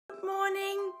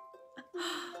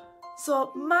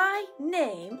So my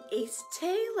name is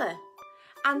Taylor,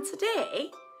 and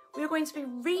today we're going to be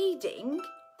reading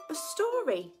a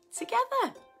story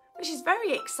together, which is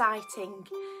very exciting.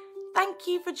 Thank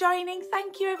you for joining.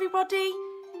 Thank you, everybody.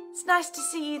 It's nice to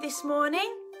see you this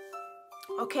morning.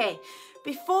 Okay,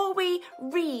 before we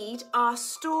read our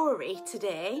story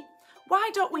today, why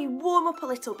don't we warm up a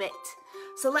little bit?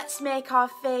 So let's make our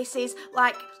faces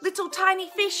like little tiny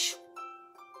fish.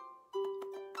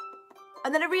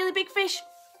 And then a really big fish.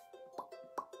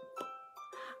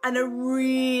 And a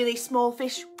really small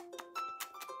fish.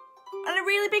 And a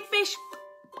really big fish.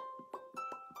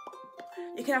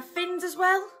 You can have fins as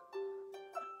well.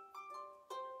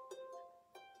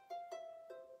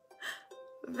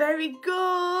 Very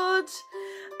good.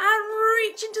 And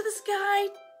reach into the sky,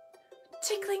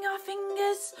 tickling our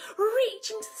fingers.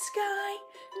 Reach into the sky,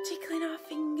 tickling our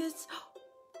fingers.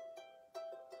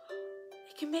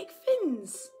 You can make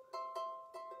fins.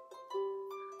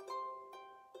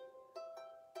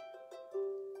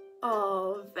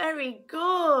 Oh, very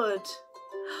good.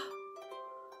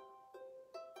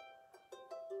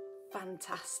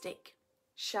 Fantastic.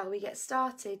 Shall we get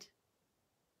started?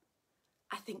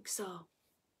 I think so.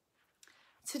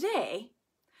 Today,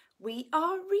 we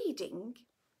are reading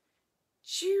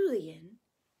Julián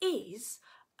Is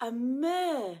a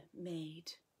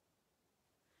Mermaid.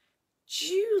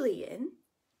 Julián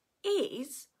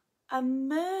is a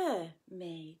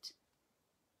mermaid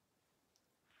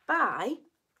by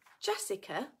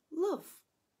Jessica Love.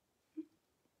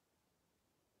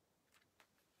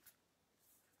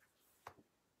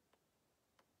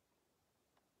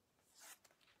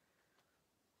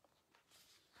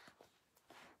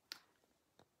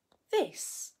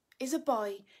 This is a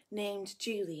boy named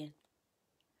Julián,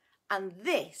 and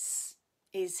this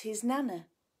is his nana.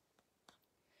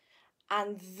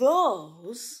 And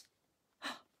those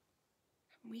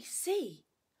we see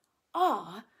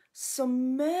are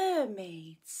some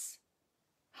mermaids.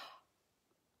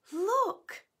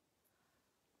 Look,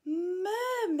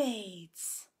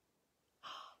 mermaids.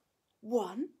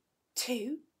 1,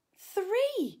 2,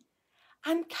 3.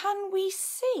 And can we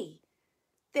see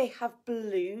they have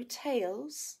blue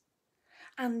tails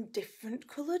and different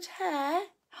coloured hair?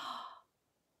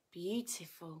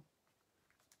 Beautiful.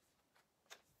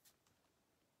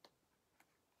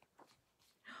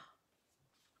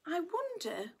 I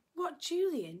wonder what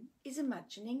Julián is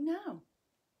imagining now.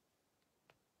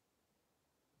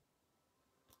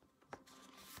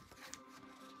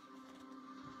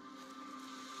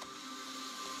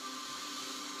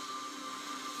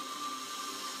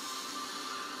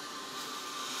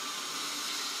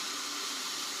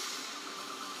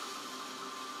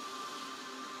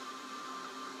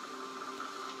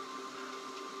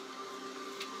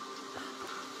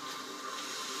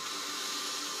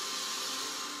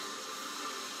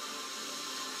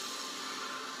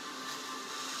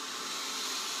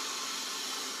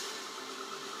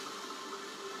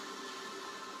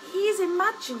 He's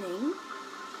imagining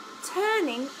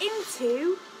turning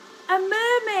into a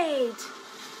mermaid.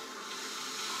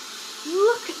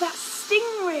 Look at that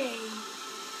stingray.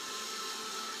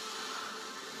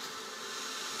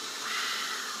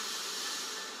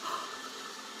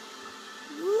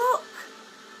 Look,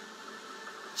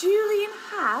 Julián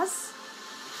has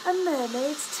a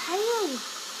mermaid's tail.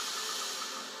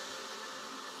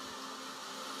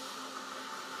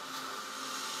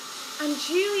 And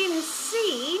Julián has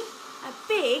seen a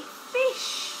big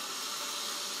fish.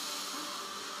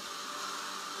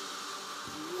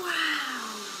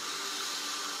 Wow.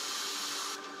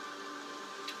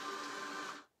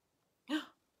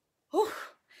 Oh,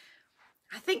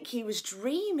 I think he was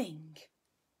dreaming.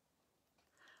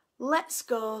 Let's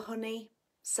go, honey,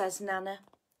 says Nana.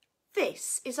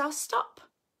 This is our stop.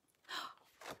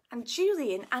 And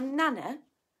Julián and Nana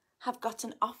have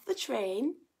gotten off the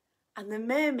train, and the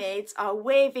mermaids are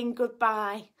waving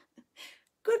goodbye.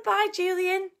 Goodbye,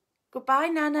 Julián. Goodbye,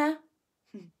 Nana.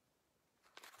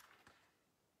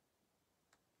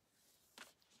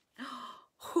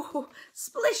 Oh,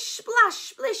 splish,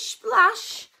 splash, splish,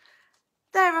 splash.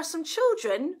 There are some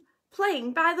children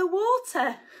playing by the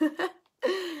water.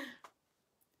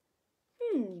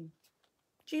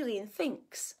 Julián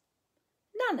thinks,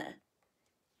 Nana,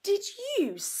 did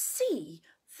you see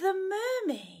the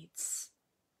mermaids?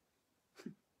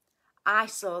 I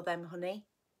saw them, honey,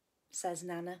 says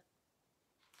Nana.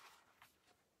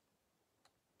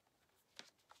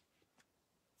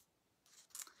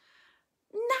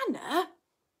 Nana,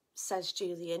 says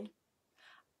Julián,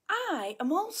 I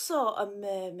am also a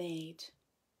mermaid.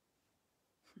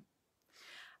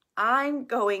 I'm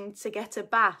going to get a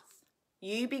bath.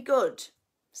 You be good,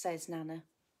 says Nana.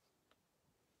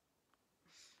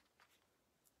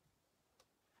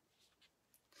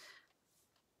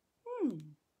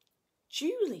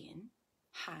 Julian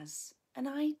has an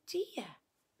idea.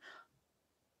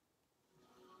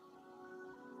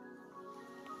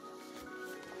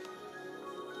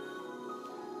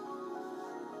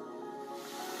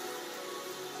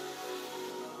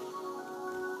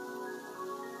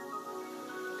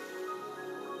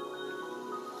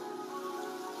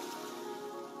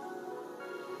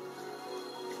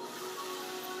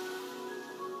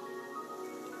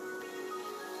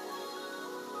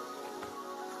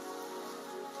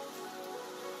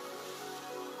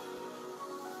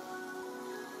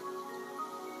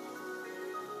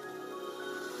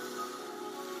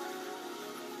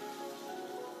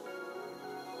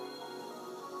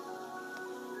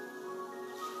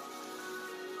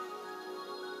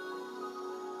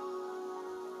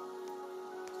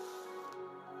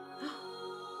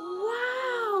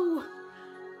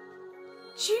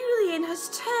 Julian has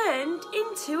turned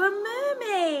into a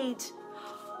mermaid.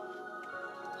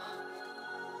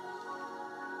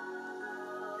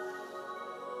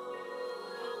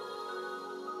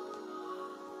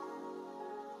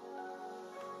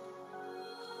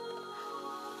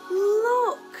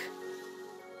 Look.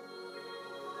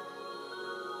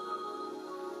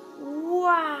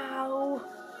 Wow.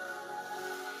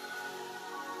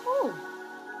 Oh,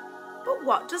 but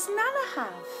what does Nana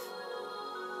have?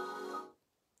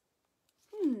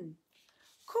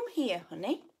 Come here,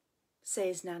 honey,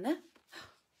 says Nana.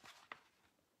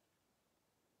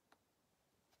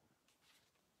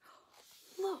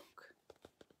 Look.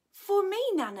 For me,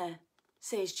 Nana,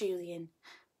 says Julian.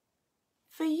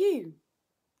 For you,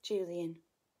 Julian,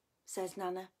 says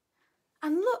Nana.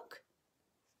 And look,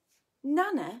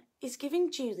 Nana is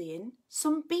giving Julian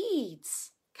some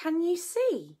beads. Can you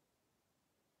see?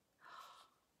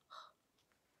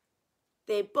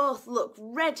 They both look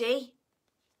ready.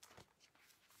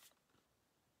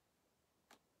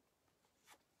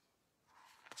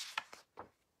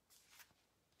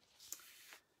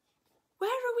 Where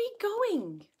are we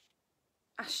going?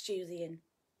 asked Julian.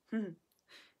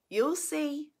 You'll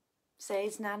see,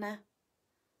 says Nana.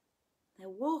 They're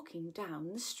walking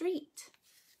down the street.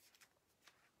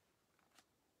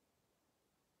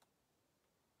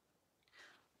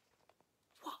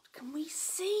 What can we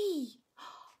see?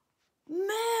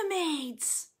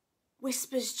 Mermaids,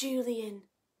 whispers Julian.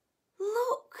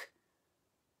 Look.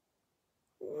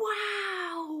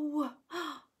 Wow.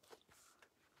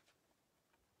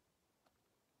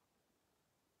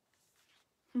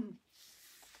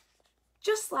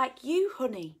 Just like you,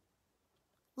 honey.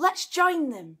 Let's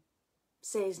join them,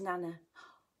 says Nana.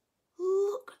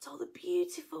 Look at all the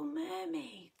beautiful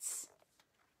mermaids.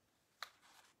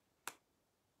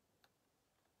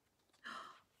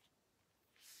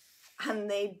 And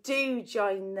they do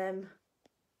join them.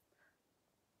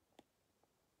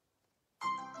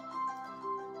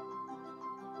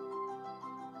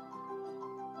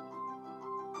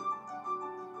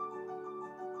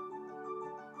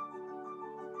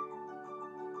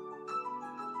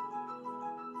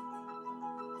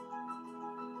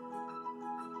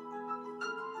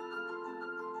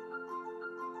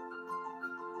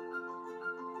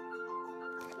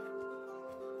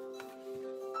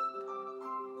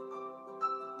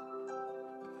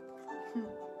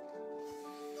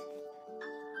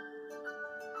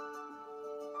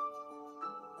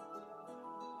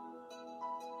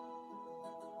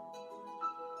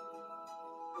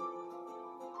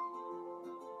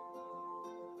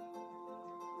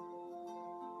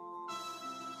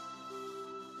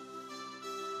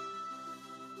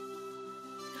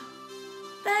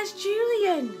 There's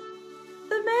Julian,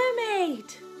 the mermaid.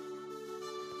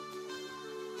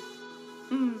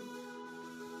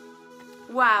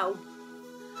 Wow,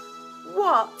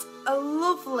 what a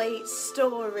lovely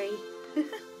story.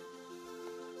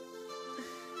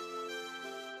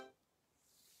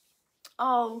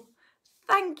 Oh,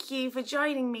 thank you for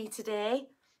joining me today.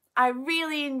 I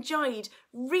really enjoyed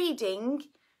reading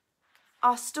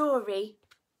our story,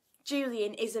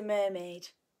 Julian is a Mermaid.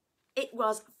 It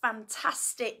was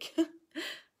fantastic.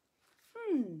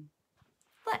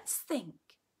 Let's think.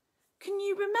 Can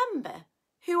you remember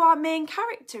who our main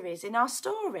character is in our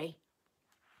story?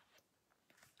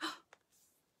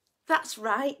 That's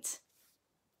right,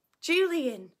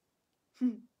 Julian.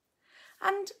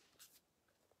 And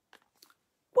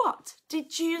what did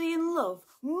Julian love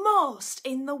most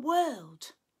in the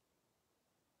world?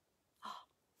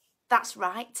 That's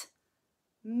right,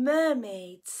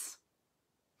 mermaids.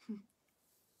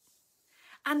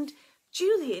 And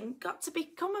Julian got to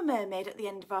become a mermaid at the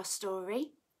end of our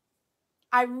story.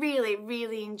 I really,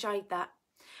 really enjoyed that.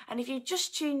 And if you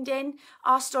just tuned in,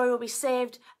 our story will be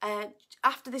saved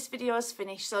after this video is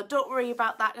finished. So don't worry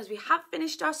about that, because we have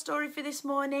finished our story for this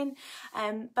morning.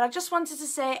 But I just wanted to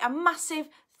say a massive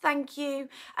thank you.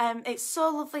 It's so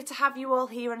lovely to have you all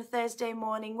here on a Thursday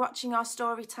morning watching our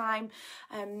story time.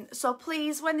 So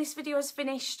please, when this video is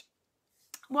finished,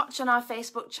 watch on our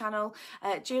Facebook channel,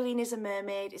 Julián Is a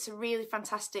Mermaid. It's a really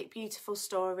fantastic, beautiful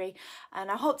story.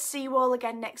 And I hope to see you all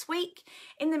again next week.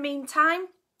 In the meantime,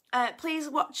 please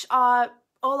watch all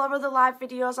our other live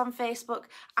videos on Facebook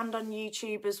and on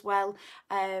YouTube as well.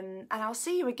 And I'll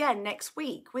see you again next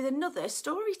week with another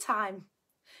story time.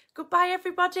 Goodbye,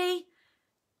 everybody.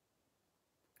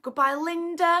 Goodbye,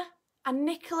 Linda and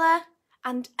Nicola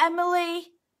and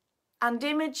Emily and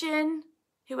Imogen.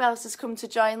 Who else has come to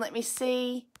join? Let me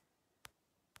see.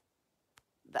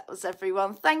 That was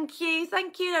everyone. Thank you.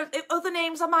 Thank you. Other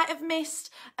names I might have missed.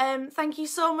 Thank you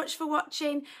so much for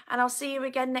watching, and I'll see you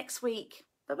again next week.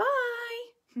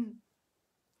 Bye-bye.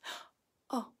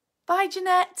 Oh, bye,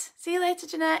 Jeanette. See you later,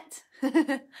 Jeanette.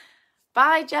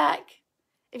 Bye, Jack.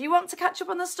 If you want to catch up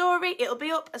on the story, it'll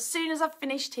be up as soon as I've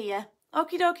finished here.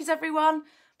 Okie dokies, everyone.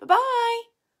 Bye-bye.